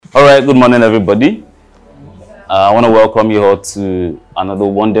All right, good morning, everybody. I want to welcome you all to another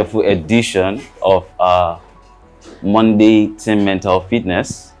wonderful edition of Monday Team Mental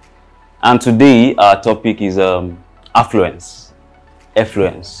Fitness. And today, our topic is affluence,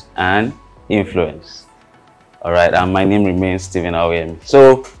 effluence, and influence. All right, and my name remains Stephen Awem.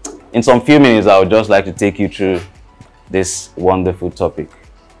 So, in some few minutes, I would just like to take you through this wonderful topic.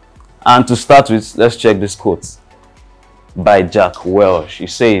 And to start with, let's check this quote by Jack Welch. He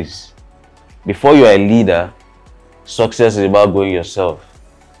says, "Before you are a leader, success is about growing yourself.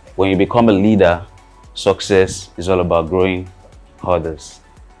 When you become a leader, success is all about growing others."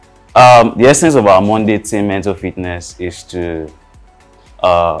 The essence of our Monday Team Mental Fitness is to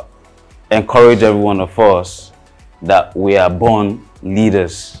encourage every one of us that we are born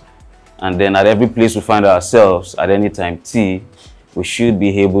leaders. And then at every place we find ourselves, at any time T, we should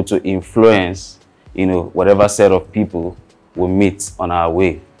be able to influence, whatever set of people we meet on our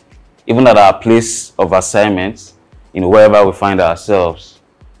way. Even at our place of assignment, wherever we find ourselves,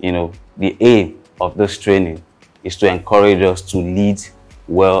 the aim of this training is to encourage us to lead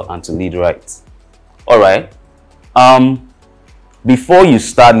well and to lead right. All right. Before you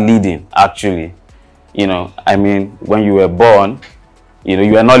start leading, actually, when you were born,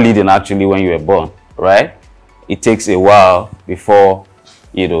 you are not leading actually when you were born, right? It takes a while before,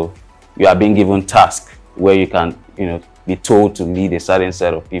 you are being given tasks where you can, be told to lead a certain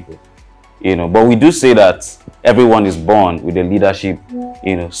set of people. But we do say that everyone is born with a leadership,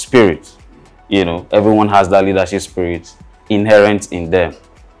 spirit. Everyone has that leadership spirit inherent in them.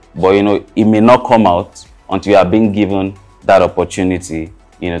 But, it may not come out until you are being given that opportunity,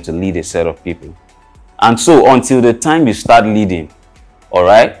 to lead a set of people. And so until the time you start leading, all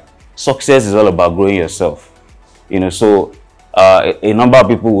right, success is all about growing yourself. So a number of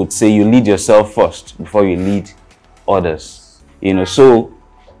people would say you lead yourself first before you lead others. So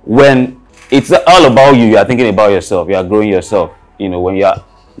when it's all about you, you are thinking about yourself, you are growing yourself. When you are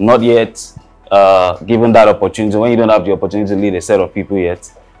not yet given that opportunity, when you don't have the opportunity to lead a set of people yet,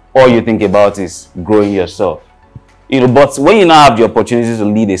 all you think about is growing yourself. But when you now have the opportunity to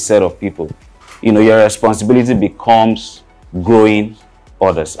lead a set of people, your responsibility becomes growing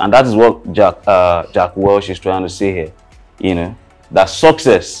others. And that is what Jack Welch is trying to say here. That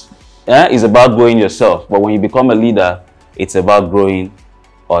success is about growing yourself, but when you become a leader, it's about growing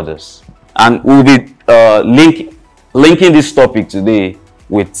others. And we'll be linking this topic today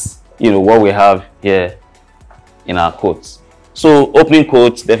with what we have here in our quotes. So opening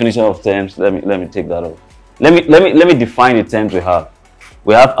quotes, definition of terms. Let me take that off. Let me define the terms we have.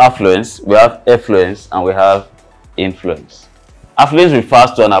 We have affluence, we have effluence, and we have influence. Affluence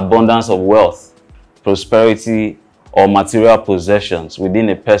refers to an abundance of wealth, prosperity, or material possessions within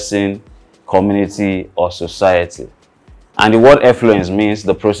a person, community, or society. And the word effluence means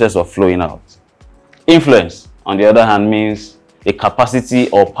the process of flowing out. Influence, on the other hand, means a capacity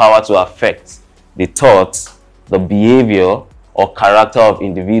or power to affect the thoughts, the behavior, or character of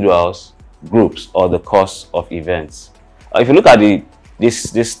individuals, groups, or the course of events. If you look at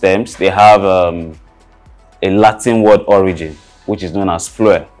these terms, they have a Latin word origin, which is known as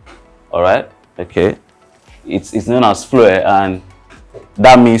fluere. All right, okay, it's known as fluere, and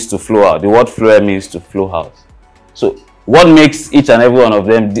that means to flow out. The word fluere means to flow out. So what makes each and every one of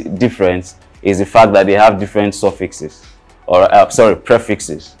them different is the fact that they have different suffixes, or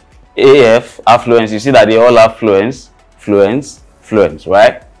prefixes. AF, affluence, you see that they all have fluence,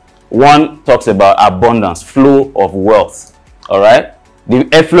 right? One talks about abundance, flow of wealth. All right, the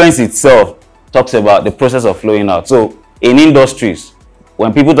effluence itself talks about the process of flowing out. So in industries,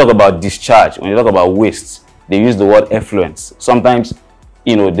 when people talk about discharge, when you talk about waste, they use the word effluence. Sometimes,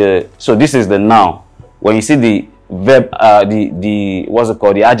 so this is the noun. When you see the verb,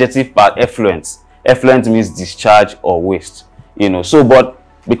 the adjective part, effluence. Effluence means discharge or waste. So but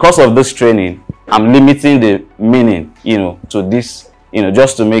because of this training, I'm limiting the meaning, to this,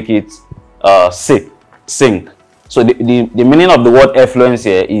 just to make it sink. So the meaning of the word effluence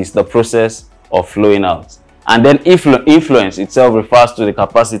here is the process of flowing out. And then influence itself refers to the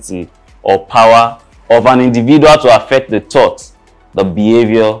capacity or power of an individual to affect the thoughts, the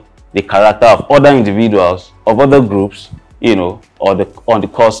behavior, the character of other individuals, of other groups, or on the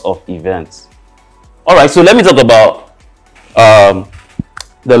course of events. All right, so let me talk about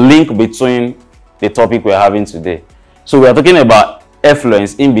the link between the topic we're having today. So we are talking about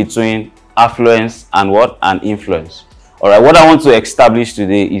effluence in between affluence and what? And influence. All right, what I want to establish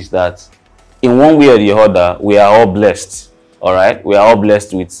today is that in one way or the other, we are all blessed. All right, we are all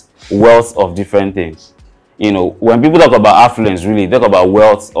blessed with wealth of different things. When people talk about affluence, really, they talk about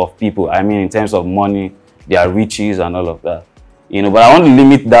wealth of people. I mean, in terms of money, their riches and all of that. But I want to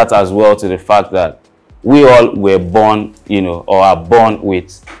limit that as well to the fact that we all were born, or are born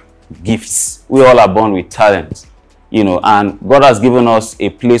with gifts. We all are born with talent, and God has given us a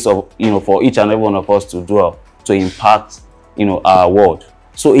place of, for each and every one of us to dwell, to impact, our world.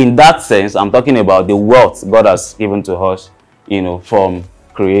 So in that sense, I'm talking about the wealth God has given to us, from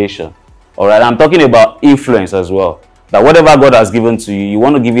creation. All right, I'm talking about influence as well. That whatever God has given to you, you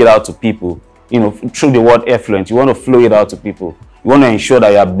want to give it out to people, through the word effluence. You want to flow it out to people. You want to ensure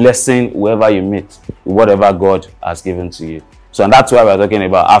that you are blessing whoever you meet with whatever God has given to you. So, and that's why we're talking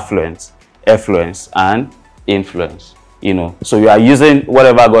about affluence, effluence, and influence. So you are using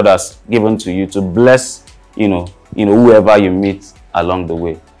whatever God has given to you to bless, whoever you meet along the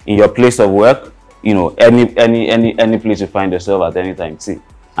way. In your place of work, any place you find yourself at any time. See.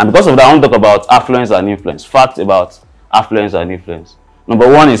 And because of that, I want to talk about affluence and influence. Fact about affluence and influence. Number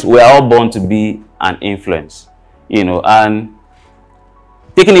one is we are all born to be an influence. And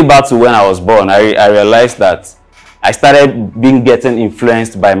taking it back to when I was born, I realized that I started getting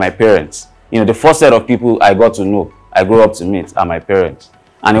influenced by my parents. The first set of people I got to know, I grew up to meet, are my parents.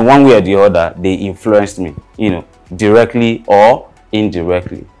 And in one way or the other, they influenced me, directly or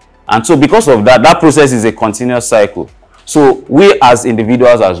indirectly. And so because of that, that process is a continuous cycle. So we as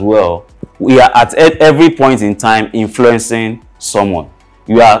individuals as well, we are at every point in time influencing someone.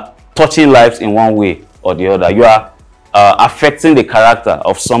 You are touching lives in one way or the other. You are affecting the character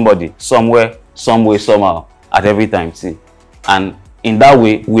of somebody, somewhere, some way, somehow, at every time. See, and in that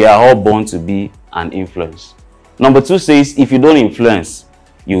way, we are all born to be an influence. Number two says, if you don't influence,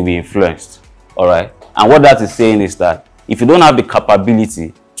 you will be influenced. All right. And what that is saying is that if you don't have the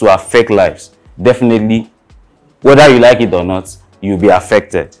capability to affect lives, definitely, whether you like it or not, you'll be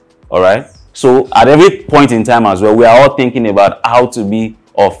affected. All right. So at every point in time as well, we are all thinking about how to be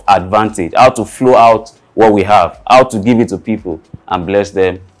of advantage, how to flow out what we have, how to give it to people and bless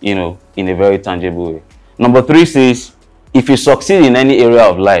them, in a very tangible way. Number three says, if you succeed in any area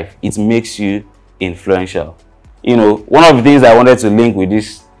of life, it makes you influential. One of the things I wanted to link with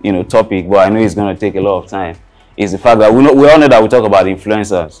this, topic, but I know it's going to take a lot of time, is the fact that we all know that we talk about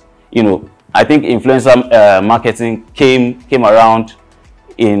influencers. I think influencer marketing came around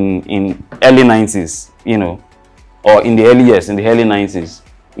in early 90s, or in the early years, in the early 90s,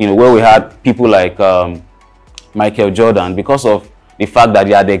 where we had people like Michael Jordan, because of the fact that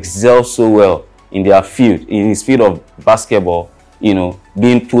they had excelled so well in their field, in his field of basketball,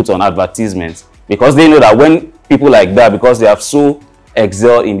 being put on advertisements, because they know that when people like that, because they have so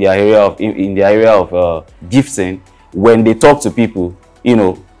excelled in their area of gifting, when they talk to people,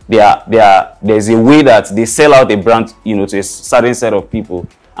 there's a way that they sell out a brand, to a certain set of people,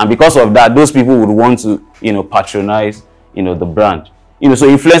 and because of that, those people would want to, patronize, the brand. So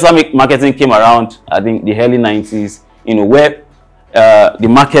influencer marketing came around, I think, the early 90s, where the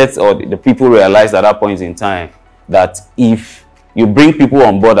market or the people realized at that point in time that if you bring people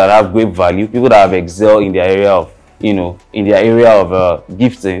on board that have great value, people that have excelled in their area of,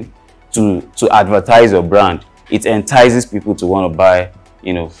 gifting, to advertise your brand, it entices people to want to buy,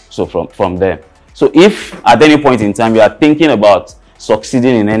 so from them. So if at any point in time you are thinking about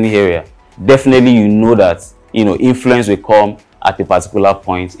succeeding in any area, definitely that, influence will come at a particular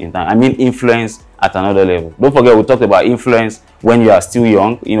point in time. I mean influence at another level. Don't forget, we talked about influence when you are still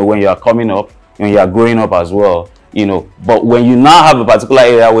young, when you are coming up, when you are growing up as well, But when you now have a particular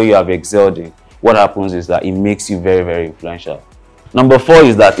area where you have excelled in, what happens is that it makes you very, very influential. Number four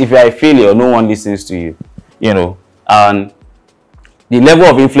is that if you are a failure, no one listens to you, and the level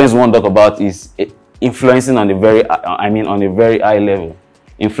of influence we want to talk about is influencing on a very high level,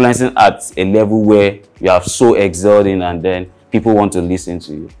 influencing at a level where you have so excelled in and then people want to listen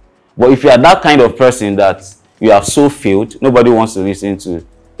to you. But if you are that kind of person that you have so failed, nobody wants to listen to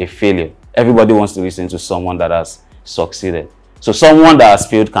a failure. Everybody wants to listen to someone that has succeeded. So someone that has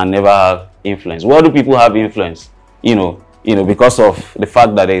failed can never have influence. Why do people have influence? Because of the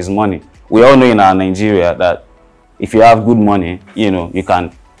fact that there is money. We all know in our Nigeria that if you have good money, you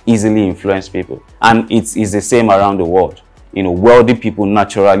can easily influence people. And it's the same around the world. Wealthy people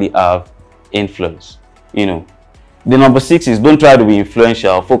naturally have influence. The number six is don't try to be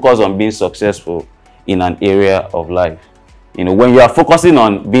influential. Focus on being successful in an area of life. When you are focusing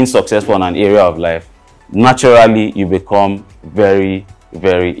on being successful in an area of life, naturally you become very,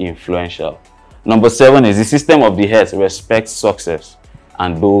 very influential. Number seven is the system of the earth respects success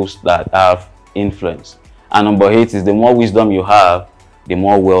and those that have influence. And number eight is the more wisdom you have, the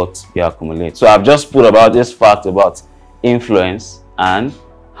more wealth you accumulate. So I've just put about this fact about influence and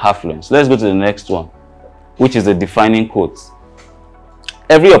affluence. Let's go to the next one, which is the defining quote.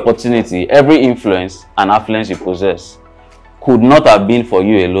 Every opportunity, every influence and affluence you possess could not have been for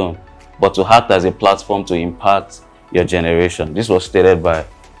you alone, but to act as a platform to impact your generation. This was stated by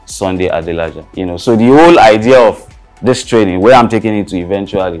Sunday Adelaja. So the whole idea of this training, where I'm taking it to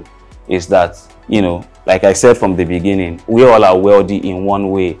eventually, is that, like I said from the beginning, we all are wealthy in one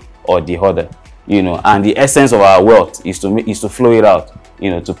way or the other, and the essence of our wealth is to flow it out,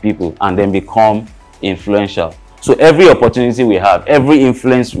 to people, and then become influential. So every opportunity we have, every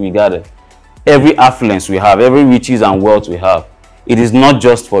influence we gather, every affluence we have, every riches and wealth we have, it is not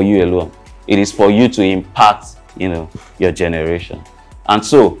just for you alone. It is for you to impact, your generation. And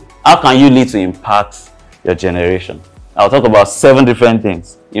so, how can you lead to impact your generation? I'll talk about 7 different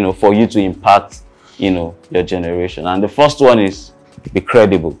things, for you to impact, your generation. And the first one is be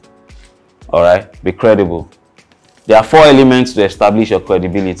credible. All right, be credible. There are 4 elements to establish your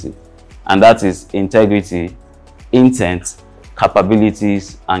credibility, and that is integrity, intent,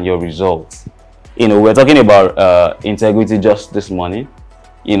 capabilities, and your results. We're talking about integrity just this morning.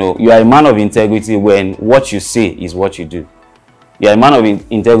 You are a man of integrity when what you say is what you do. You are a man of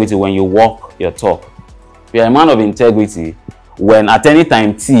integrity when you walk your talk. You are a man of integrity when at any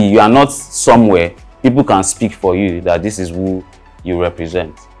time you are not somewhere people can speak for you that this is who you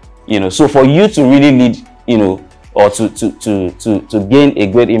represent. So for you to really lead, or to gain a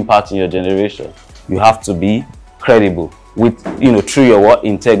great impact in your generation, you have to be credible with, through your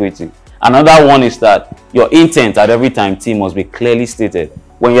integrity. Another one is that your intent at every time must be clearly stated.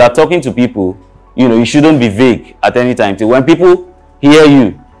 When you are talking to people, you shouldn't be vague at any time. When people hear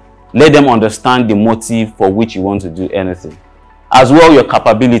you, let them understand the motive for which you want to do anything. As well, your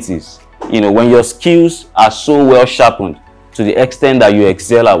capabilities. When your skills are so well sharpened to the extent that you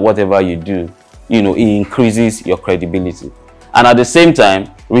excel at whatever you do, it increases your credibility. And at the same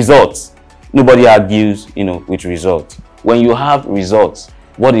time, results. Nobody argues, with results. When you have results,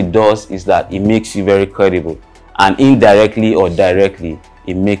 what it does is that it makes you very credible. And indirectly or directly,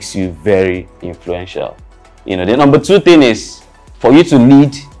 it makes you very influential. The number 2 thing is, for you to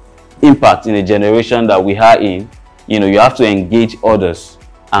lead impact in a generation that we are in, you have to engage others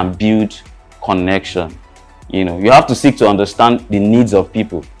and build connection. You have to seek to understand the needs of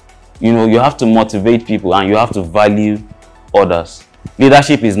people. You have to motivate people, and you have to value others.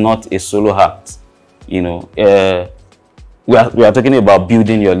 Leadership is not a solo act. We are talking about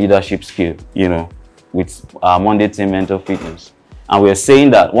building your leadership skill, with our Monday Team Mentor Fitness. And we are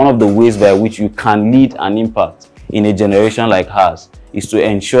saying that one of the ways by which you can lead an impact in a generation like ours is to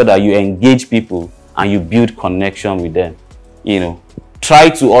ensure that you engage people and you build connection with them. Try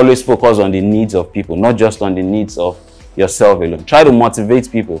to always focus on the needs of people, not just on the needs of yourself alone. Try to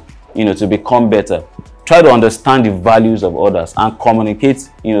motivate people, to become better. Try to understand the values of others and communicate,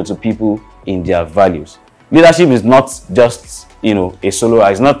 to people in their values. Leadership is not just, a solo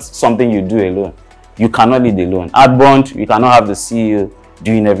act. It's not something you do alone. You cannot lead alone. At Bond, you cannot have the CEO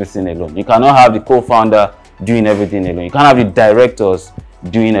doing everything alone. You cannot have the co-founder doing everything alone. You can't have the directors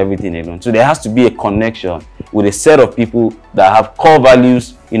doing everything alone. So there has to be a connection with a set of people that have core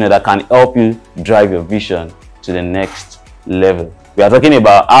values, that can help you drive your vision to the next level. We are talking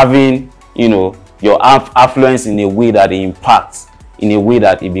about having, your affluence in a way that it impacts, in a way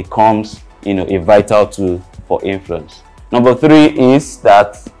that it becomes, a vital tool for influence. Number 3 is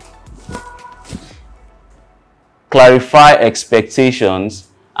that clarify expectations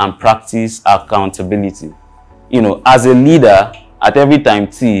and practice accountability. As a leader, at every time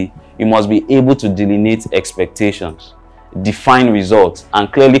you must be able to delineate expectations, define results,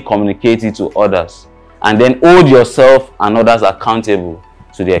 and clearly communicate it to others, and then hold yourself and others accountable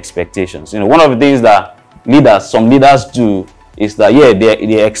to the expectations. One of the things that some leaders do is that,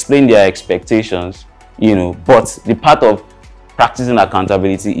 they explain their expectations, but the part of practicing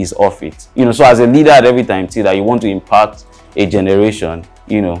accountability is off it. So as a leader at every time that you want to impact a generation,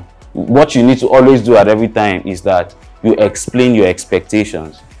 what you need to always do at every time is that you explain your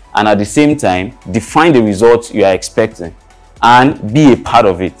expectations, and at the same time define the results you are expecting and be a part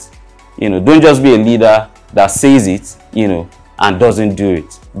of it. Don't just be a leader that says it, and doesn't do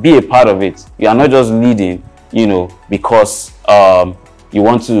it. Be a part of it. You are not just leading, because you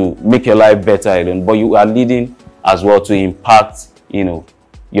want to make your life better alone, but you are leading as well to impact,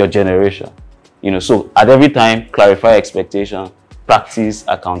 your generation. So at every time, clarify expectation, practice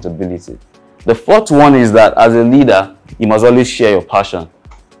accountability. The 4th one is that as a leader, you must always share your passion.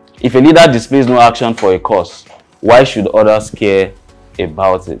 If a leader displays no action for a cause, why should others care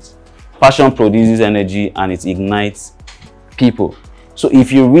about it? Passion produces energy and it ignites people. So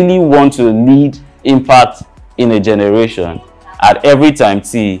if you really want to lead impact in a generation, at every time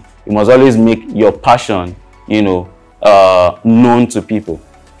you must always make your passion, known to people.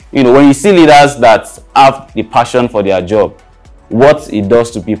 When you see leaders that have the passion for their job, what it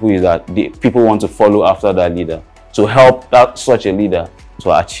does to people is that people want to follow after that leader, to help such a leader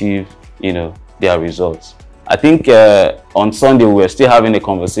to achieve, their results. I think on Sunday we were still having a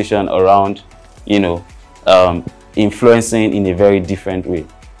conversation around, influencing in a very different way.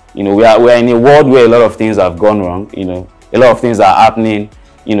 We are in a world where a lot of things have gone wrong. A lot of things are happening,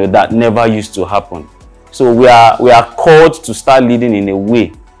 that never used to happen. So we are called to start leading in a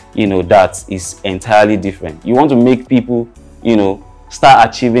way, that is entirely different. You want to make people, start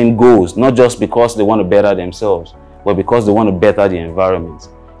achieving goals, not just because they want to better themselves, but because they want to better the environment.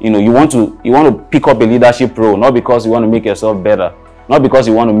 You want to pick up a leadership role, not because you want to make yourself better, not because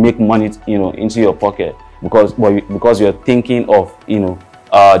you want to make money, into your pocket, because you're thinking of,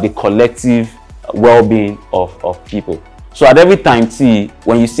 the collective well-being of people. So at every time,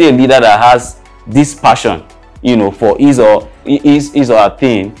 when you see a leader that has this passion, for his or her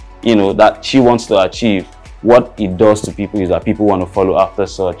thing, that she wants to achieve, what it does to people is that people want to follow after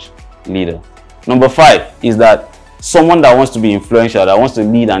such leader. Number 5 is that someone that wants to be influential, that wants to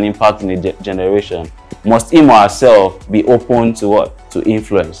lead and impact in a generation, must him or herself be open to what? To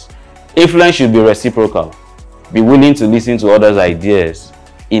influence. Influence should be reciprocal. Be willing to listen to others' ideas,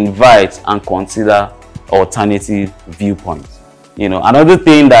 invite and consider alternative viewpoints. Another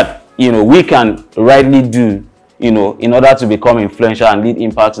thing that we can rightly do, in order to become influential and lead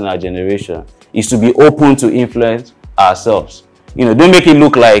impact in our generation, is to be open to influence ourselves. Don't make it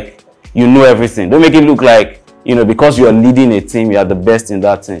look like you know everything. Don't make it look like, because you are leading a team, you are the best in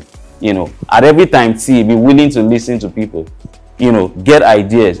that team. At every time, be willing to listen to people, get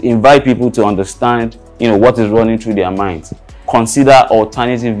ideas, invite people to understand, what is running through their minds. Consider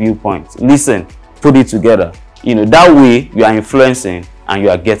alternative viewpoints. Listen, put it together. That way you are influencing and you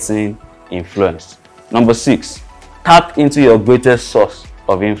are getting influenced. Number 6, tap into your greatest source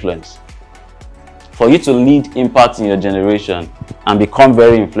of influence. For you to lead impact in your generation and become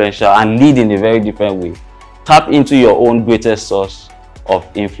very influential and lead in a very different way, tap into your own greatest source of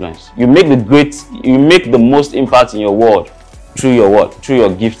influence. You make the most impact in your world through your what? Through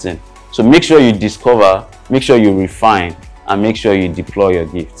your gifting. So make sure you discover, make sure you refine, and make sure you deploy your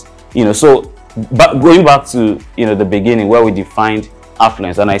gifts. Going back to the beginning where we defined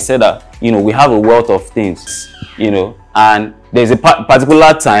affluence, and I said that we have a wealth of things, and there's a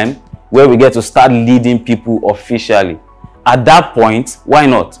particular time where we get to start leading people officially. At that point, why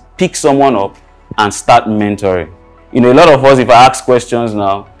not pick someone up and start mentoring? A lot of us, if I ask questions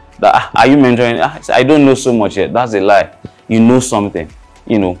now, that are you mentoring? I don't know so much yet. That's a lie. You know something.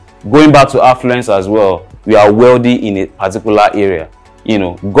 Going back to affluence as well, we are wealthy in a particular area.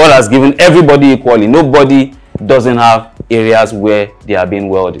 God has given everybody equally. Nobody doesn't have areas where they are being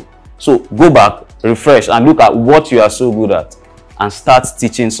wealthy. So go back, refresh, and look at what you are so good at and start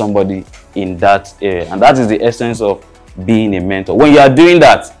teaching somebody in that area. And that is the essence of being a mentor. When you are doing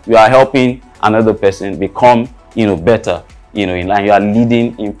that, you are helping another person become, better, and you are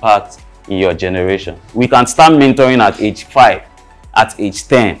leading impact in your generation. We can start mentoring at age 5, at age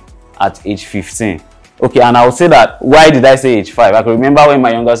 10, at age 15. Okay, and I will say that, why did I say age 5? I can remember when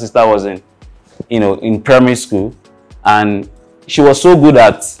my younger sister was in primary school, and she was so good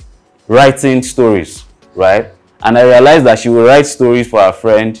at writing stories, right? And I realized that she would write stories for her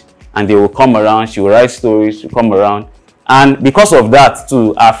friend, and they will come around. She will write stories, she'll come around. And because of that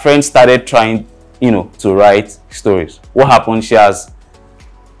too, our friend started trying, to write stories. What happened? She has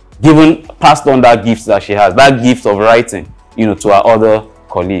passed on that gift that she has, that gift of writing, to her other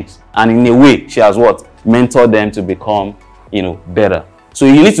colleagues. And in a way, she has mentored them to become, better. So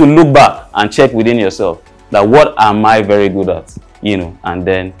you need to look back and check within yourself that what am I very good at, and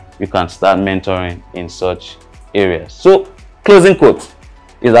then you can start mentoring in such areas. So closing quote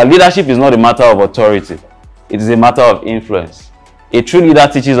is that leadership is not a matter of authority. It is a matter of influence. A true leader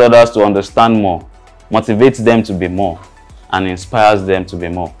teaches others to understand more, motivates them to be more, and inspires them to be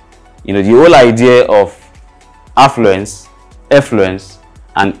more. The whole idea of affluence, effluence,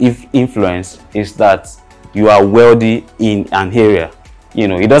 and influence is that you are wealthy in an area.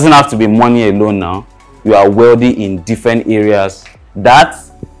 It doesn't have to be money alone now. You are wealthy in different areas that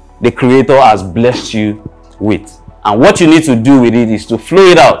the Creator has blessed you with. And what you need to do with it is to flow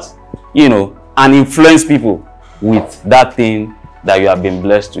it out, and influence people with that thing that you have been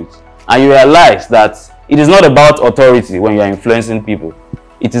blessed with. And you realize that it is not about authority when you are influencing people.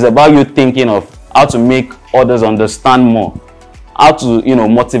 It is about you thinking of how to make others understand more, how to,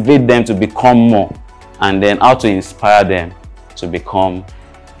 motivate them to become more, and then how to inspire them to become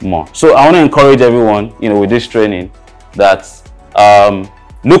more. So I want to encourage everyone, with this training, that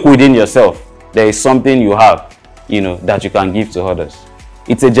look within yourself. There is something you have, that you can give to others.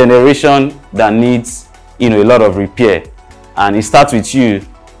 It's a generation that needs, a lot of repair And it starts with you.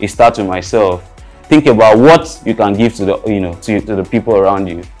 It starts with myself. Think about what you can give to the, to the people around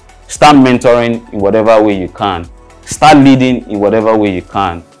you. Start mentoring in whatever way you can. Start leading in whatever way you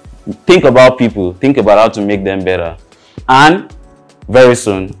can. Think about people. Think about how to make them better. And very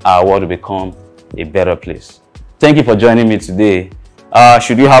soon, our world will become a better place. Thank you for joining me today.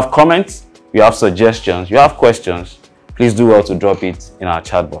 Should you have comments, you have suggestions, you have questions, please do well to drop it in our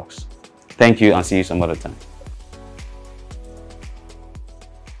chat box. Thank you, and see you some other time.